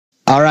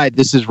All right,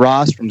 this is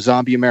Ross from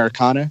Zombie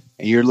Americana,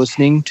 and you're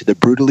listening to the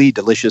Brutally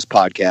Delicious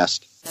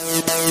Podcast.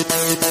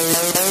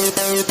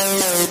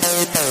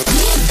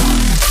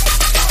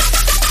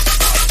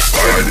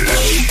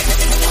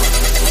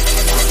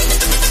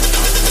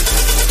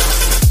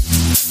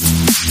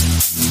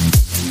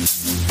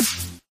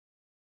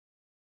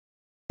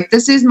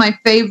 This is my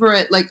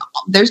favorite. Like,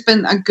 there's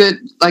been a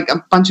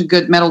bunch of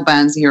good metal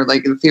bands here,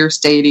 like the Fierce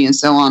Deity and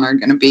so on, are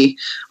going to be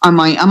on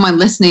my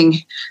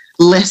listening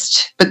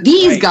list. But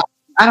these guys,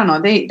 I don't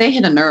know, they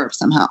hit a nerve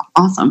somehow.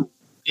 Awesome.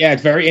 Yeah,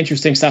 it's very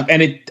interesting stuff.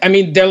 And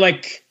they're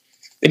like,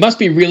 they must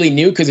be really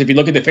new, because if you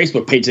look at the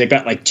Facebook page, they've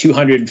got like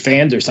 200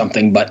 fans or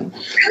something. But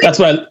that's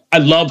why I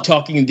love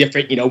talking in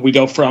different, we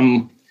go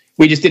from,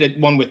 we just did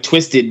one with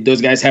Twisted.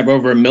 Those guys have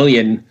over 1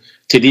 million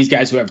to these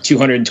guys who have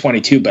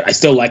 222, but I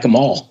still like them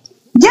all.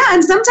 Yeah,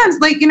 and sometimes,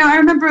 I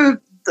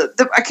remember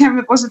I can't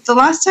remember, was it the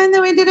last time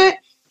that we did it?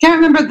 Can't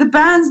remember the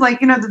bands,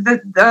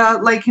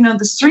 the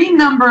stream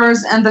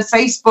numbers and the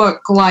Facebook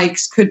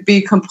likes could be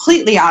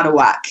completely out of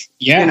whack.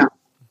 Yeah.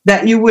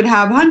 That you would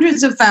have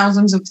hundreds of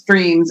thousands of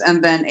streams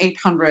and then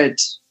 800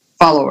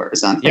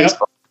 followers on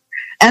Facebook.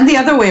 And the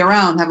other way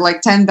around,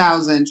 have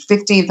 10,000,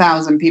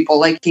 15,000 people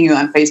liking you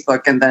on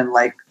Facebook and then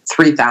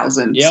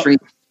 3,000 streams.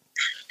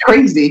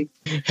 Crazy.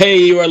 Hey,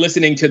 you are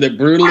listening to the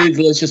Brutally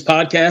Delicious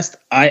Podcast.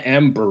 I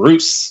am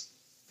Bruce.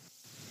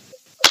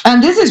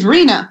 And this is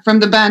Rena from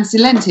the band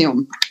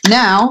Silentium.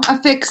 Now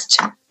a fixed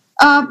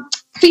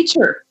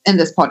feature in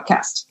this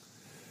podcast.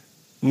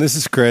 And this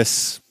is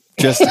Chris,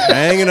 just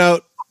hanging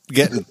out,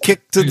 getting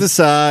kicked to the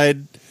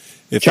side.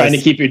 Trying to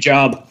keep your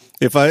job.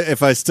 If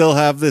I still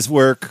have this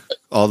work,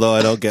 although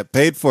I don't get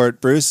paid for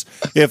it, Bruce,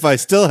 if I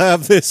still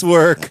have this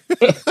work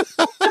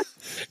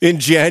in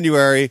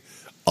January,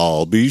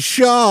 I'll be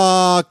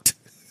shocked.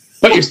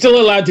 But you're still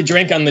allowed to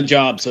drink on the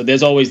job, so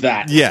there's always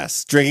that.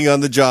 Yes, drinking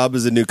on the job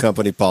is a new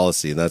company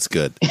policy, and that's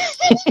good.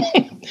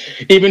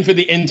 Even for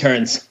the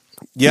interns.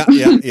 Yeah.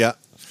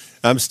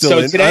 I'm still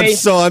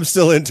I'm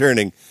still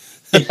interning.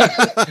 Yeah,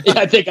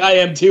 I think I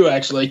am too,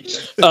 actually.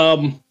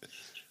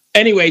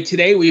 Anyway,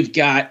 today we've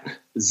got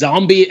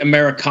Zombie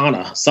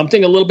Americana,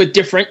 something a little bit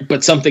different,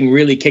 but something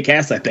really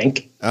kick-ass, I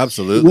think.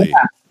 Absolutely.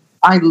 Yeah,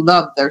 I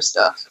love their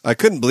stuff. I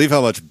couldn't believe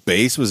how much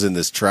bass was in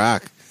this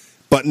track,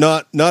 but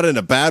not in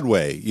a bad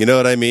way. You know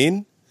what I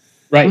mean?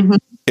 Right. Mm-hmm.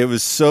 It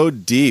was so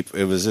deep.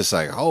 It was just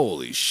like,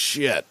 holy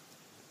shit.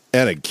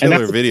 And a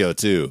killer video,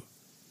 too.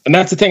 And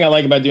that's the thing I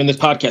like about doing this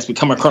podcast. We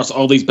come across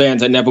all these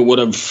bands I never would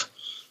have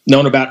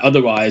known about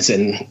otherwise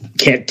and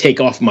can't take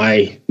off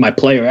my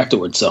player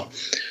afterwards. So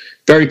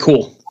very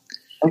cool.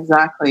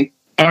 Exactly.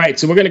 All right.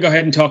 So we're going to go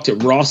ahead and talk to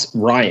Ross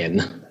Ryan.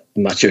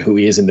 I'm not sure who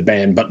he is in the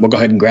band, but we'll go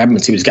ahead and grab him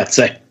and see what he's got to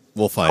say.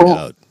 We'll find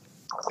out.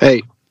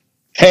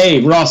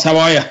 Hey, Ross, how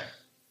are you?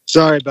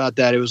 Sorry about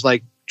that. It was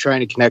like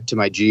trying to connect to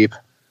my Jeep.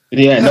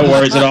 Yeah, no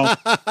worries at all.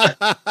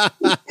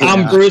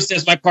 I'm Bruce.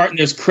 There's my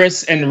partners,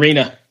 Chris and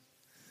Rena.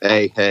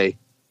 Hey.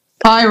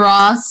 Hi,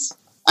 Ross.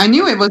 I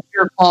knew it was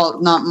your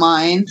fault, not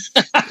mine.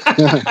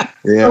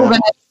 Yeah.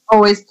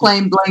 Always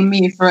blame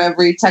me for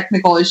every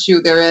technical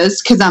issue there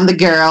is, because I'm the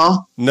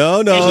girl.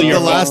 No, the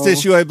last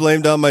issue I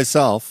blamed on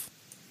myself.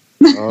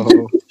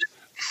 Oh.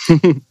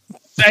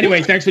 So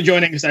anyway, thanks for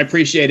joining us. I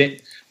appreciate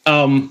it.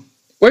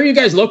 Where are you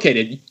guys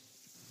located?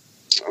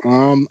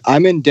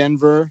 I'm in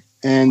Denver,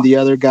 and the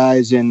other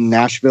guy's in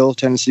Nashville,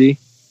 Tennessee.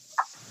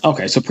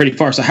 Okay, so pretty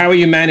far. So how are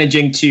you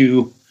managing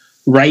to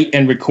write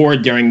and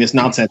record during this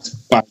nonsense?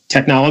 By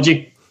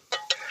technology?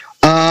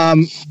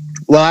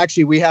 Well,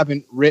 actually, we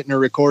haven't written or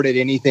recorded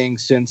anything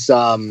since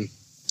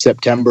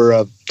September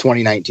of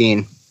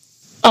 2019.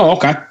 Oh,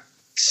 okay.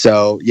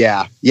 So,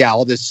 yeah,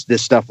 all this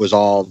stuff was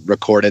all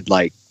recorded.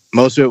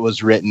 Most of it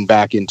was written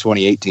back in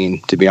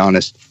 2018, to be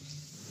honest.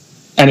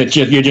 And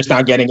you're just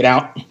not getting it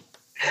out?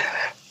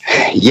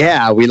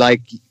 Yeah,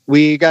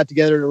 we got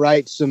together to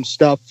write some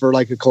stuff for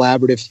a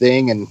collaborative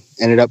thing and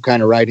ended up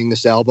kind of writing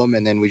this album,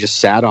 and then we just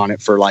sat on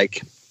it for a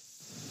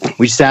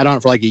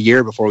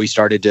year before we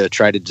started to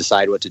try to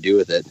decide what to do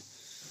with it.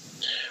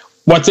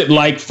 What's it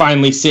like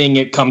finally seeing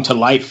it come to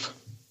life?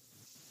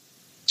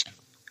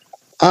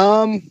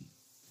 I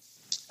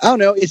don't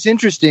know. It's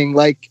interesting.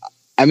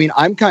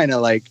 I'm kind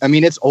of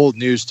it's old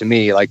news to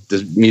me,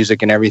 the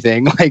music and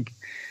everything,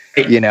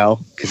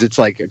 because it's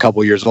a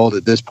couple years old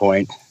at this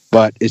point.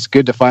 But it's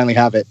good to finally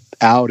have it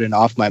out and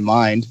off my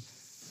mind.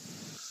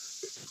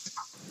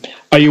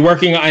 Are you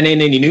working on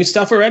any new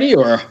stuff already,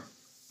 or?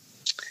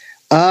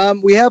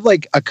 We have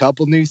a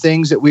couple new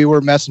things that we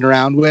were messing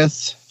around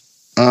with.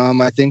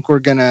 I think we're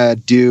gonna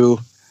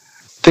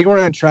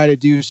try to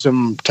do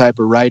some type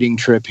of writing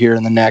trip here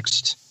in the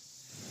next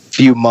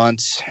few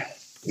months,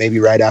 maybe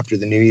right after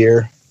the new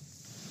year.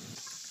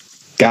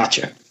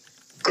 Gotcha.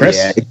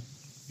 Chris?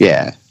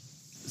 Yeah.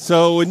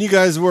 So when you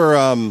guys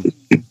were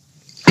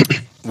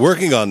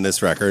working on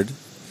this record,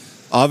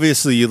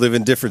 obviously you live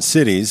in different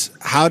cities.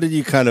 How did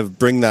you kind of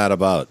bring that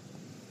about?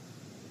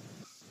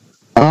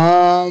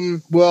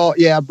 Well,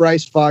 yeah,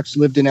 Bryce Fox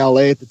lived in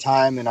LA at the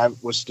time and I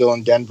was still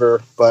in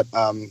Denver, but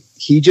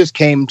he just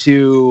came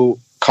to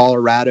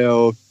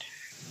Colorado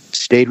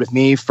stayed with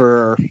me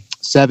for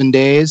 7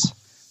 days.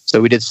 So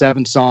we did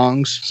 7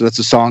 songs. So that's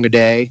a song a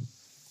day.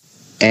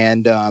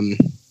 And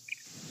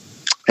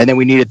then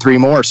we needed 3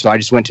 more. So I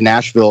just went to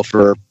Nashville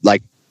for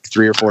like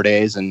 3 or 4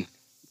 days, and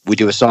we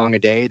do a song a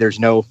day. There's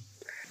no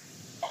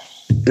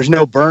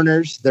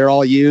burners. They're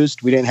all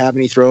used. We didn't have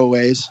any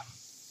throwaways.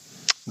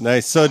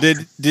 Nice. So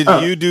did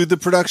you do the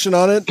production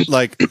on it?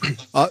 Like,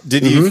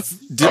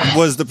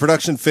 was the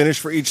production finished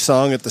for each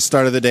song at the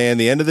start of the day and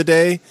the end of the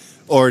day?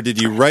 Or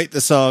did you write the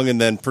song and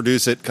then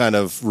produce it kind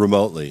of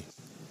remotely?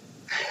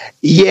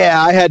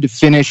 Yeah, I had to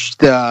finish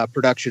the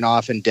production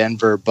off in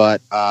Denver,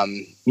 but,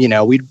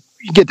 we'd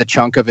get the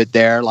chunk of it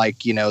there. Like,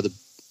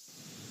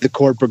 the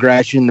chord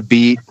progression, the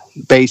beat,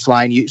 bass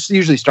line. You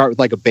usually start with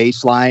like a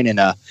bass line and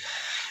a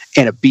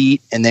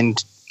beat, and then,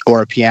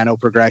 or a piano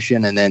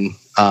progression. And then,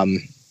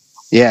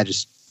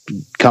 just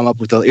come up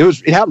with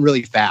it happened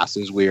really fast. It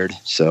was weird.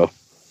 So,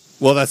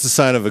 well, that's a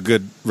sign of a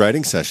good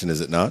writing session,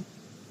 is it not?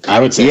 I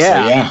would say so,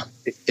 yeah.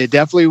 It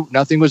definitely,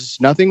 nothing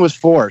was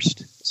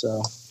forced.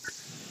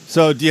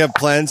 So do you have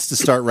plans to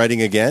start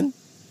writing again?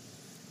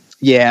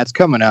 Yeah, it's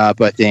coming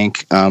up, I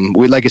think.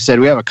 Like I said,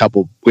 we have a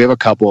couple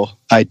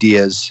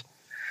ideas,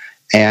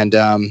 and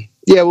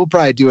we'll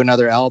probably do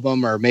another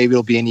album, or maybe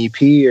it'll be an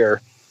EP,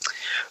 or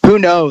who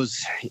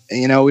knows?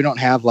 We don't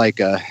have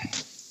like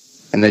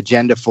an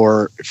agenda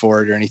for it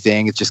or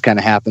anything. It just kind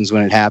of happens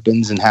when it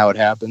happens and how it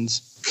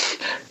happens.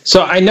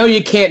 So I know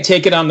you can't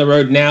take it on the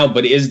road now,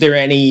 but is there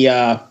any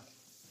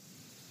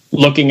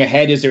looking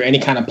ahead? Is there any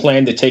kind of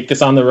plan to take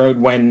this on the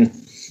road when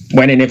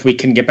and if we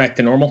can get back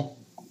to normal?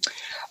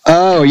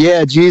 Oh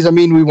yeah, geez. I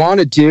mean, we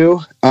wanted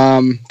to.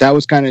 That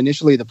was kind of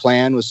initially the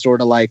plan, was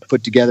sort of like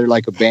put together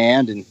like a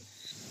band and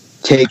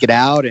take it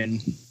out. And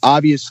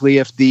obviously,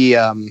 if the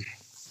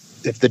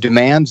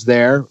demand's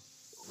there,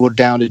 we're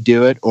down to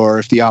do it. Or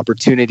if the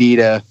opportunity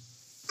to,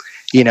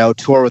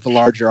 tour with a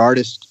larger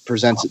artist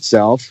presents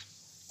itself,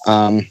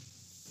 who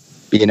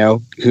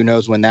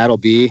knows when that'll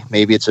be?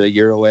 Maybe it's a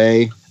year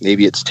away.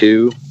 Maybe it's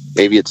 2.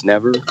 Maybe it's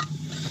never.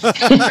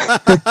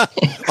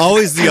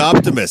 Always the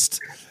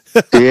optimist.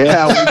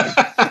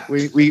 Yeah,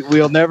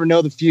 we'll never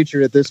know the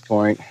future at this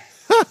point.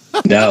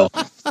 No.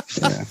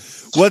 Yeah.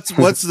 What's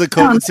the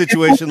COVID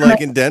situation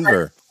like in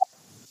Denver?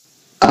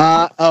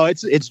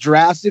 It's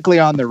drastically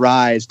on the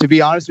rise. To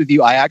be honest with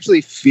you, I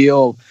actually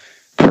feel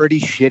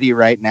pretty shitty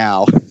right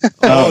now.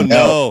 Oh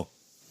no.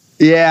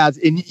 Yeah,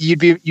 and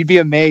you'd be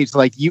amazed.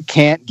 Like, you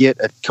can't get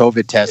a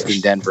COVID test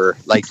in Denver.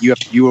 Like,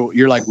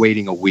 you're like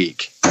waiting a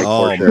week. Like,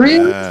 oh sure.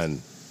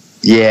 Man.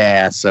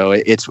 Yeah, so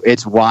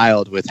it's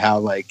wild with how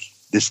like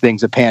this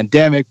thing's a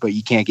pandemic, but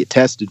you can't get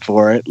tested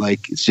for it.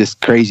 Like, it's just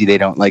crazy they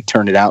don't like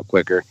turn it out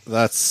quicker.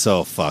 That's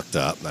so fucked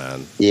up,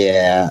 man.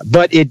 Yeah,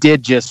 but it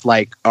did just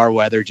like, our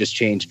weather just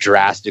changed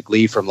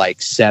drastically from like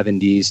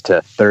 70s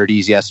to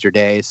 30s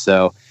yesterday.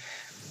 So,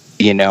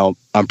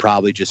 I'm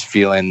probably just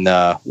feeling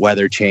the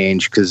weather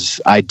change,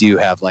 because I do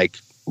have like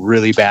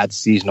really bad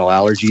seasonal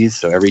allergies.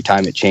 So every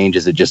time it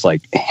changes, it just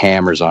like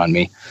hammers on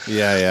me.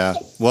 Yeah.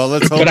 Well,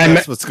 let's hope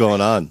that's what's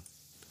going on.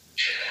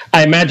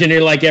 I imagine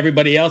you're like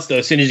everybody else, though.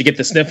 As soon as you get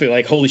the sniffle, you're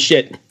like, holy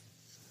shit.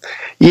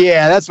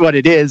 Yeah, that's what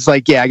it is.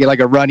 Like, yeah, I get like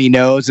a runny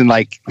nose and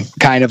like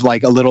kind of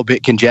like a little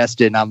bit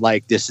congested. And I'm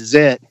like, this is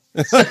it.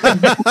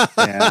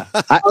 Yeah.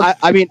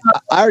 I mean,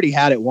 I already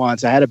had it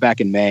once. I had it back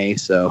in May.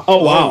 So.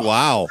 Oh, wow.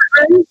 Wow.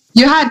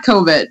 You had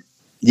COVID.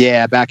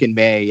 Yeah, back in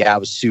May. Yeah, I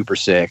was super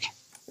sick.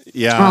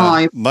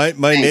 Yeah.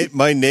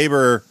 My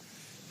neighbor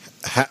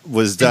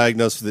was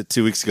diagnosed with it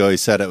 2 weeks ago. He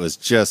said it was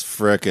just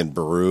frickin'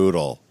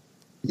 brutal.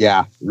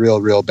 Yeah,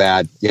 real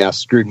bad. Yeah,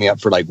 screwed me up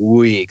for like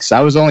weeks.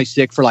 I was only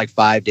sick for like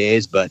 5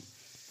 days, but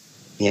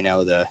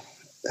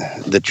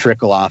the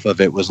trickle off of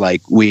it was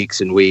like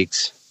weeks and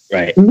weeks.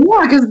 Right.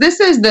 Yeah, because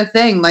this is the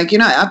thing. Like,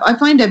 I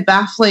find it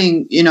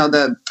baffling,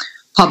 the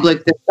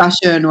public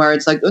discussion where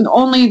it's like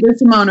only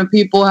this amount of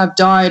people have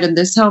died and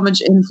this how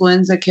much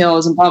influenza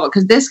kills and blah, blah.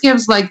 Because this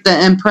gives like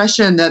the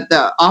impression that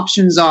the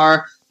options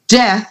are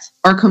death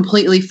or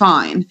completely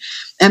fine.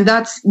 And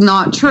that's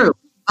not true,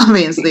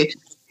 obviously.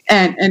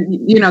 And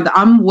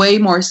I'm way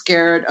more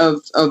scared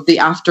of the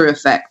after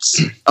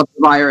effects of the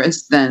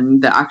virus than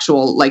the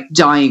actual like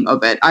dying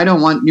of it. I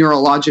don't want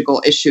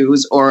neurological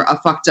issues or a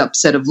fucked up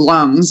set of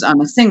lungs.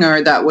 I'm a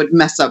singer that would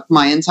mess up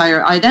my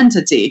entire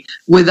identity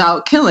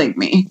without killing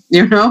me,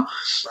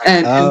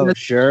 And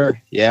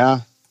sure. Yeah.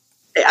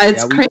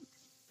 It's crazy.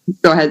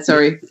 Go ahead.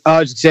 Sorry.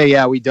 I was just say,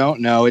 yeah, we don't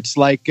know. It's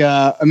like,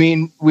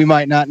 we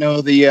might not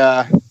know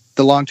the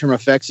long-term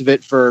effects of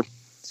it for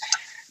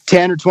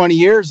 10 or 20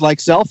 years,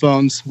 like cell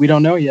phones. We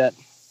don't know yet.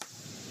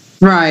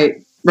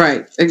 Right,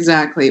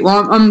 exactly.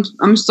 Well,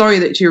 I'm sorry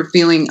that you're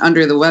feeling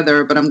under the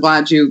weather, but I'm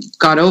glad you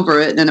got over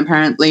it. And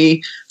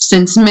apparently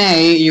since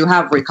May you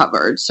have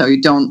recovered. So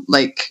you don't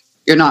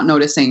you're not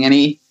noticing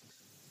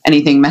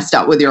anything messed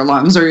up with your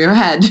lungs or your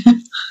head.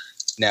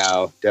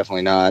 No,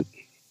 definitely not.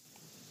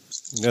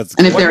 That's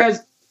and if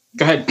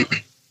go ahead.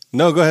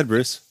 No, go ahead,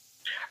 Bruce.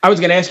 I was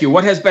going to ask you,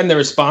 what has been the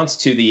response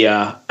to the,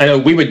 I know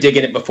we were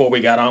digging it before we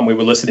got on. We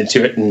were listening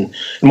to it and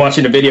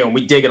watching the video, and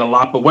we dig it a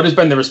lot. But what has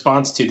been the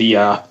response to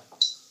the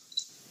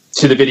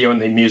video and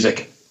the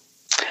music?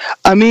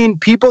 I mean,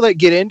 people that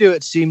get into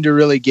it seem to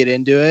really get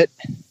into it,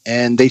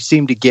 and they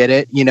seem to get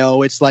it. You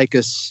know, it's like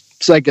a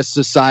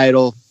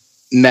societal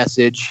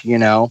message, you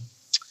know.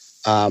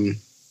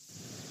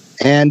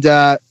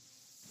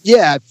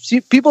 Yeah,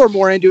 people are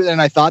more into it than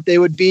I thought they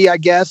would be, I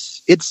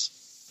guess.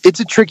 It's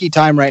a tricky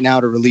time right now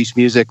to release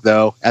music,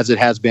 though, as it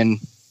has been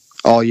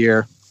all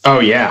year.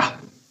 Oh, yeah.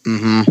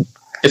 Mm-hmm.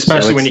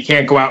 Especially when you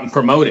can't go out and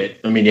promote it.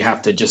 I mean, you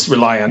have to just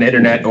rely on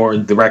internet or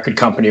the record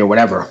company or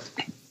whatever.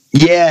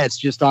 Yeah, it's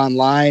just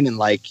online. And,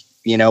 like,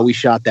 you know, we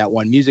shot that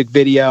one music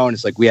video, and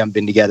it's like we haven't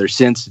been together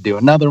since to do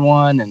another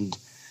one. And,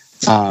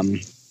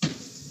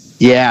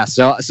 yeah,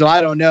 so I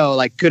don't know.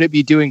 Like, could it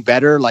be doing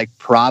better? Like,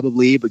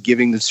 probably, but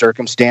given the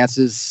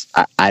circumstances,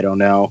 I don't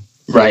know.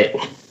 Right.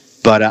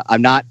 But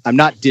I'm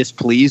not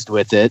displeased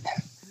with it.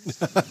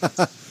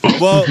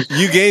 Well,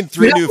 you gained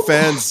 3 new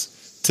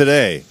fans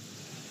today.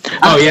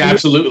 Oh yeah,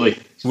 absolutely.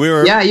 We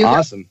were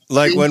awesome.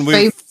 Like when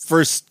we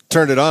first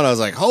turned it on, I was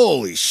like,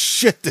 "Holy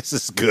shit, this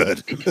is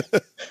good."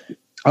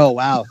 Oh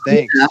wow,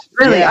 thanks. Yeah,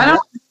 really, yeah.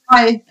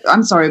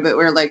 I'm sorry, but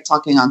we're like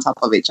talking on top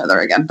of each other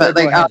again. But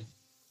like,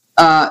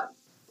 I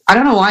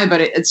don't know why,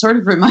 but it sort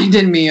of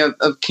reminded me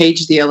of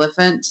Cage the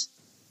Elephant.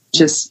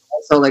 Just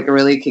also like a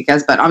really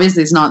kick-ass, but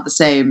obviously it's not the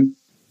same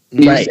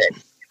music.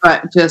 Right.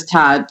 But just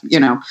had, you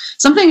know,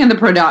 something in the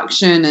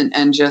production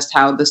and just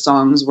how the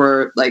songs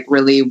were like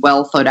really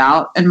well thought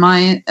out, in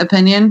my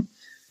opinion.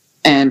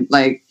 And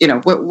like, you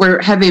know,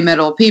 we're heavy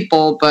metal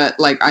people, but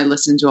like I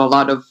listen to a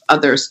lot of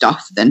other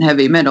stuff than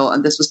heavy metal.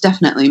 And this was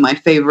definitely my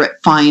favorite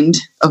find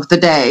of the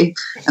day.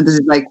 And this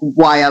is like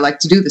why I like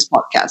to do this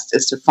podcast,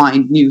 is to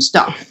find new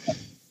stuff.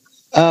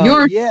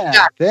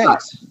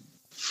 Thanks.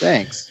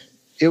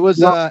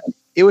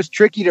 It was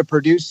tricky to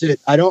produce it.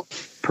 I don't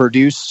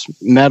produce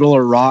metal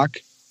or rock.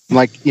 I'm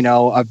like, you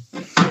know, I'm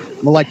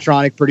an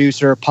electronic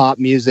producer, pop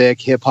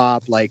music, hip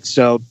hop, like,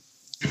 so,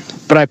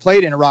 but I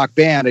played in a rock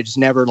band. I just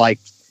never like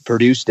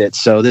produced it.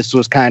 So this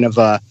was kind of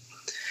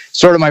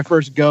sort of my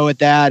first go at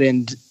that.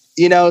 And,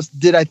 you know,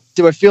 do I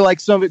feel like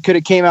some of it could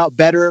have came out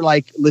better,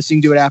 like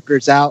listening to it after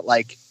it's out?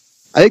 Like,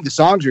 I think the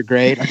songs are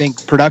great. I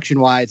think production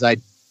wise, I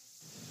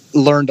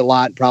learned a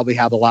lot, probably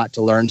have a lot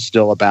to learn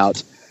still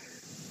about,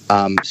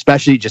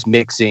 especially just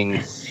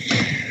mixing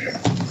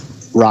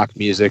rock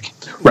music.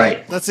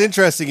 Right. That's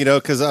interesting, you know,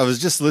 because I was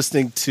just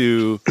listening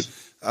to,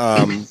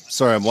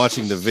 sorry, I'm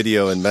watching the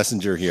video in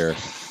Messenger here.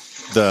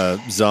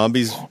 The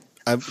zombies,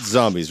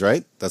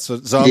 right? That's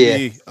what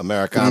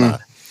Americana.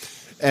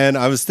 Mm-hmm. And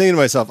I was thinking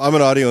to myself, I'm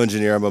an audio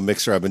engineer. I'm a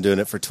mixer. I've been doing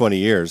it for 20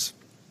 years.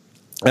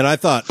 And I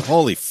thought,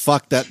 holy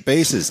fuck, that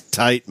bass is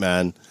tight,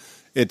 man.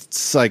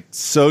 It's like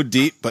so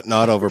deep, but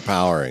not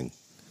overpowering,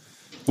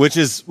 which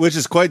is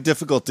quite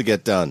difficult to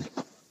get done.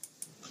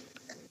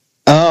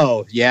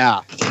 Oh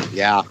yeah.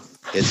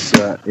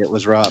 It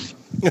was rough.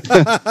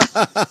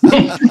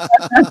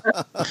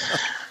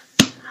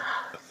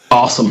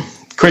 Awesome.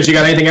 Chris, you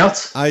got anything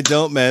else? I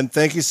don't, man.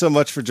 Thank you so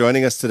much for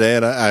joining us today,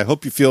 and I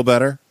hope you feel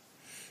better.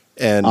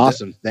 And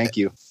awesome. Thank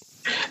you.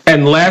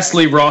 And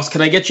lastly, Ross,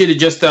 can I get you to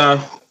just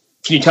can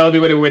you tell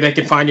everybody where they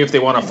can find you if they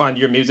want to find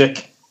your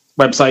music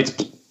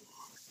websites?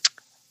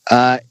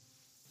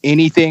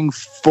 Anything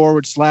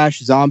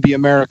 /Zombie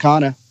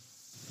Americana.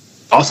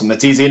 Awesome.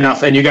 That's easy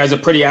enough. And you guys are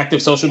pretty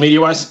active social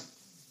media wise?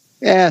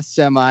 Yeah,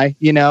 semi.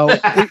 You know,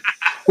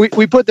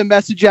 we put the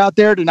message out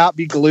there to not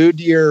be glued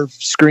to your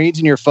screens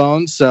and your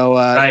phones. So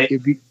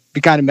it'd be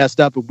kind of messed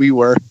up if we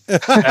were.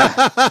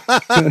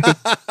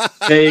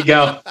 There you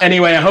go.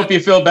 Anyway, I hope you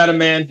feel better,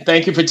 man.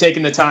 Thank you for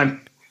taking the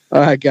time.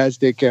 All right, guys.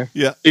 Take care.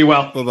 Yeah. Be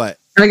well. Bye-bye.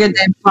 Have a good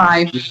day.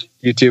 Bye.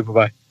 You too.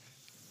 Bye-bye.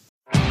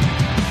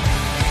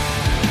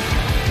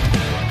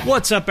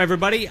 What's up,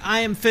 everybody? I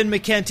am Finn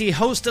McKenty,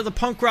 host of the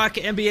Punk Rock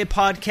MBA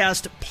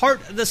podcast,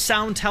 part of the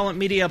Sound Talent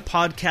Media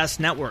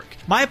Podcast Network.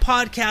 My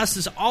podcast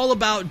is all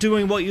about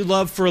doing what you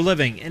love for a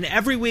living, and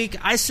every week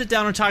I sit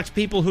down and talk to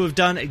people who have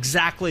done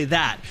exactly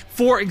that.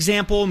 For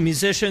example,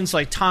 musicians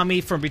like Tommy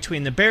from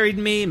Between the Buried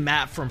and Me,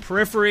 Matt from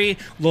Periphery,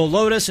 Lil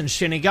Lotus and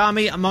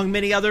Shinigami, among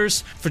many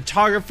others,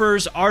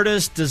 photographers,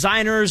 artists,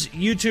 designers,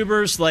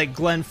 YouTubers like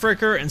Glenn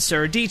Fricker and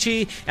Sarah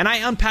Dici, and I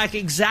unpack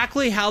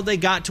exactly how they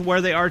got to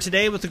where they are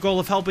today with the goal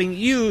of helping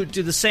you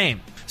do the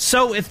same.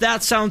 So if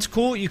that sounds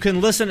cool, you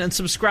can listen and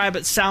subscribe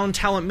at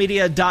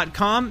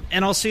soundtalentmedia.com,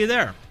 and I'll see you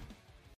there.